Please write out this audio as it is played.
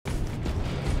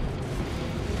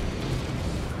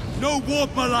No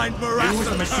warp-maligned morass Use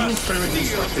the machine spirit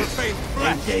instructed.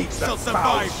 Engage the shall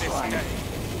survive this day.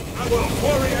 Our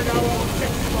warrior now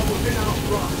objective are within our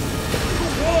grasp. To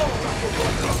war,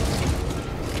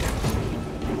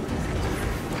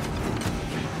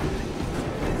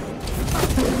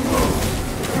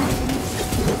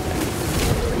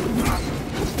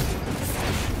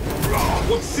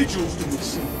 what sigils do we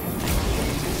see?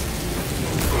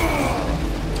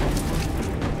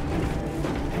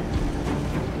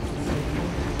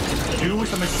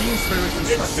 Use the machine spirit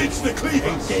instructed. It sits the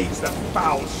cleavers! Engage the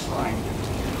foul shrine.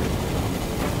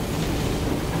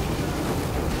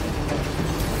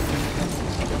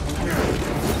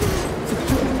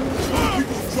 We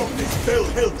will drop this fell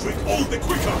Heldrake all the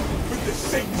quicker with the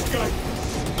Saint's guidance.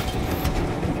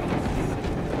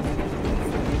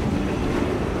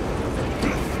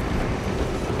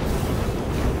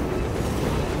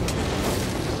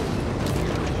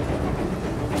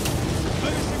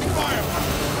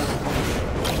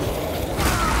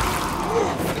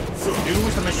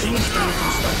 Use the machine spirit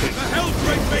instructed. The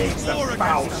Heldrake makes the war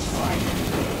foul against us. shrine.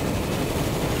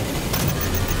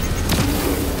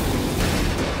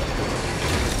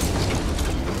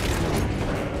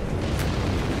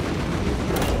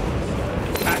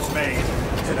 Match made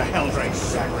to the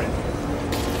Heldrake's chagrin.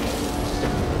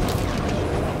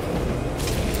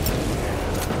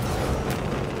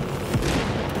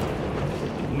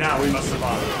 Now we must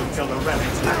survive until the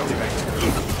relics activate.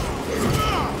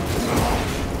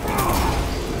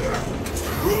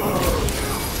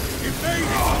 Evade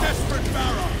its desperate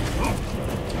barrage!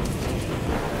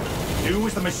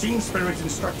 Use the machine spirit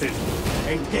instructed.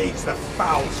 Engage the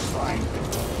foul shrine.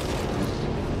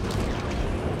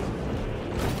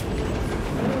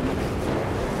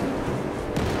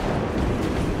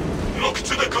 Look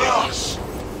to the glass!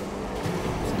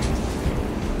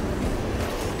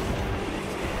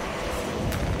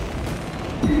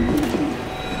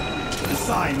 The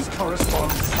signs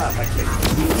correspond perfectly.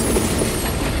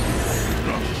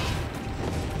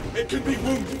 It can be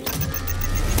wounded.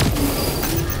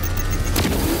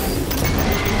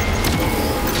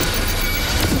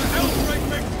 The Heldrake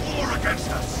makes war against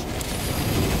us!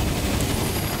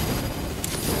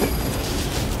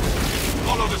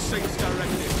 Follow the Saint's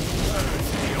directive. Urge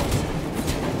the altar.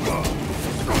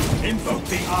 Invoke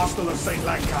the Arsenal of St.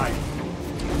 Lankai.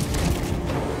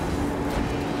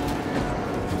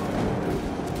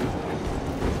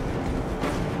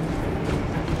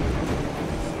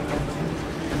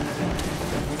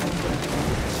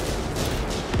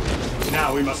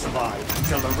 Now we must survive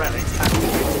until the relics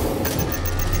activate.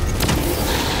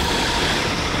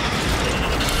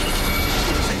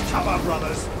 Take cover,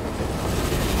 brothers!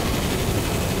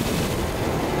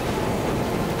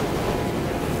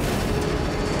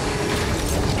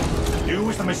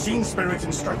 Use the machine spirit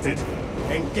instructed.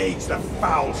 Engage the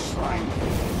foul shrine.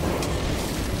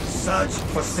 Search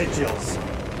for sigils.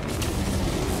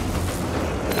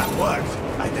 That worked,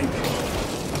 I think.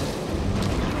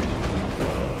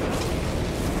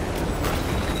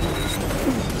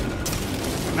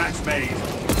 Match made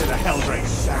to the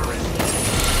Heldrake's chagrin.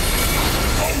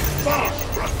 Hold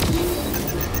fast,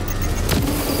 brother!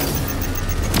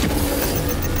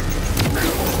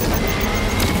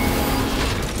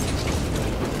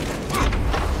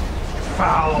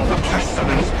 Foul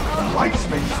pestilence lights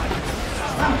me.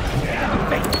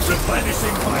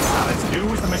 Replenishing vitality.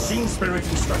 Use the machine spirit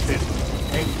instructed.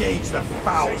 Engage the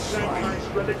foul Saint shrine. Lankai's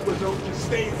relic was known to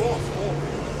stave off orbit.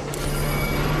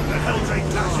 The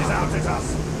Heldrake lashes out at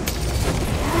us.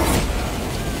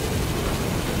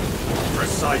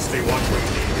 Precisely what we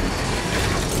needed.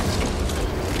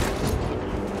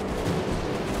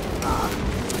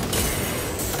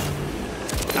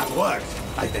 That worked,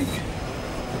 I think.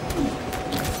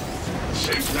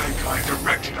 Saint Lankai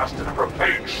directed us to the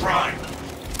profaned shrine.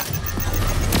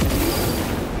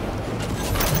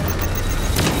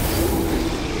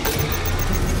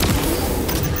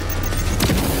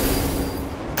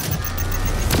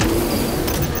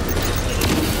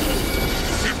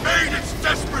 Evade its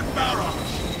desperate barrage!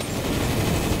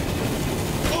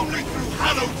 Only through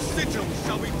hallowed sigils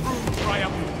shall we prove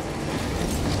triumphant.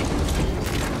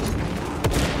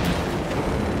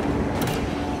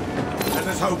 Let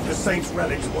us hope the Saint's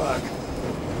relics work.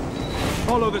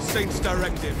 Follow the Saint's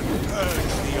directive and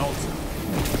purge the altar.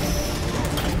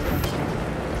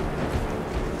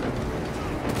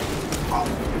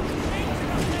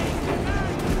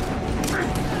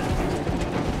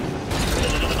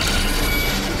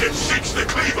 It seeks the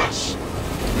cleavers!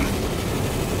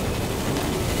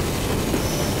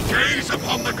 Gaze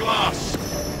upon the glass!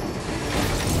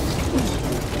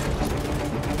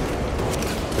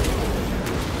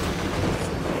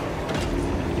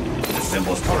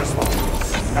 symbols correspond.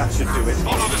 That should do it.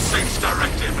 Follow the Saint's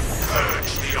directive and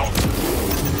purge the altar.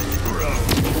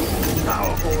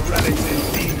 Powerful relics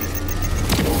indeed.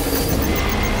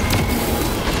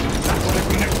 That would have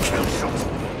been a kill shot.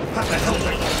 Had the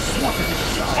Heldrake swatted it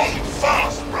aside. Hold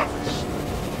fast, brothers!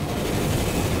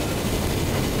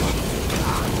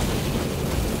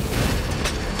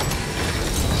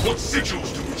 What sigils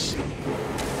do we see?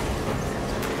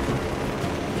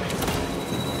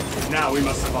 Now we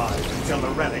must survive until the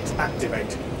relics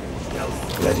activate.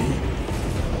 Stealth ready.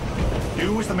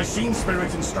 Do as the machine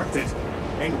spirit instructed.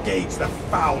 Engage the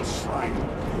foul shrine.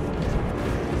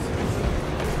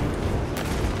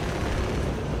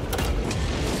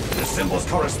 The symbols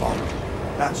correspond.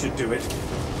 That should do it.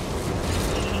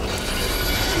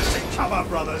 Take cover,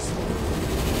 brothers.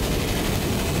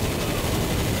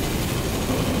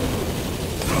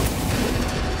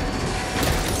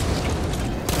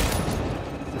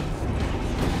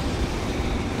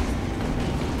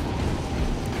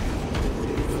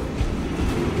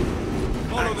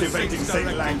 Activating St.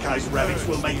 Lankai's relics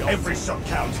will make every shot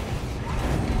count.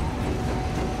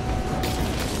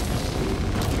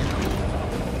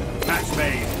 Match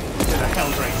made to the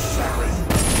Heldrake's chagrin.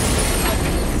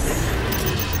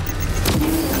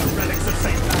 The relics of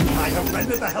St. Lankai have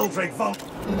rendered the Heldrake vault.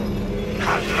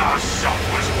 That last shot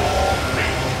was for me!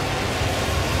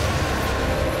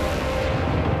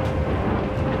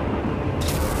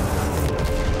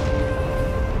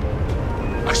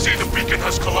 I see the beacon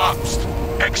has collapsed.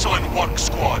 Excellent work,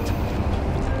 squad.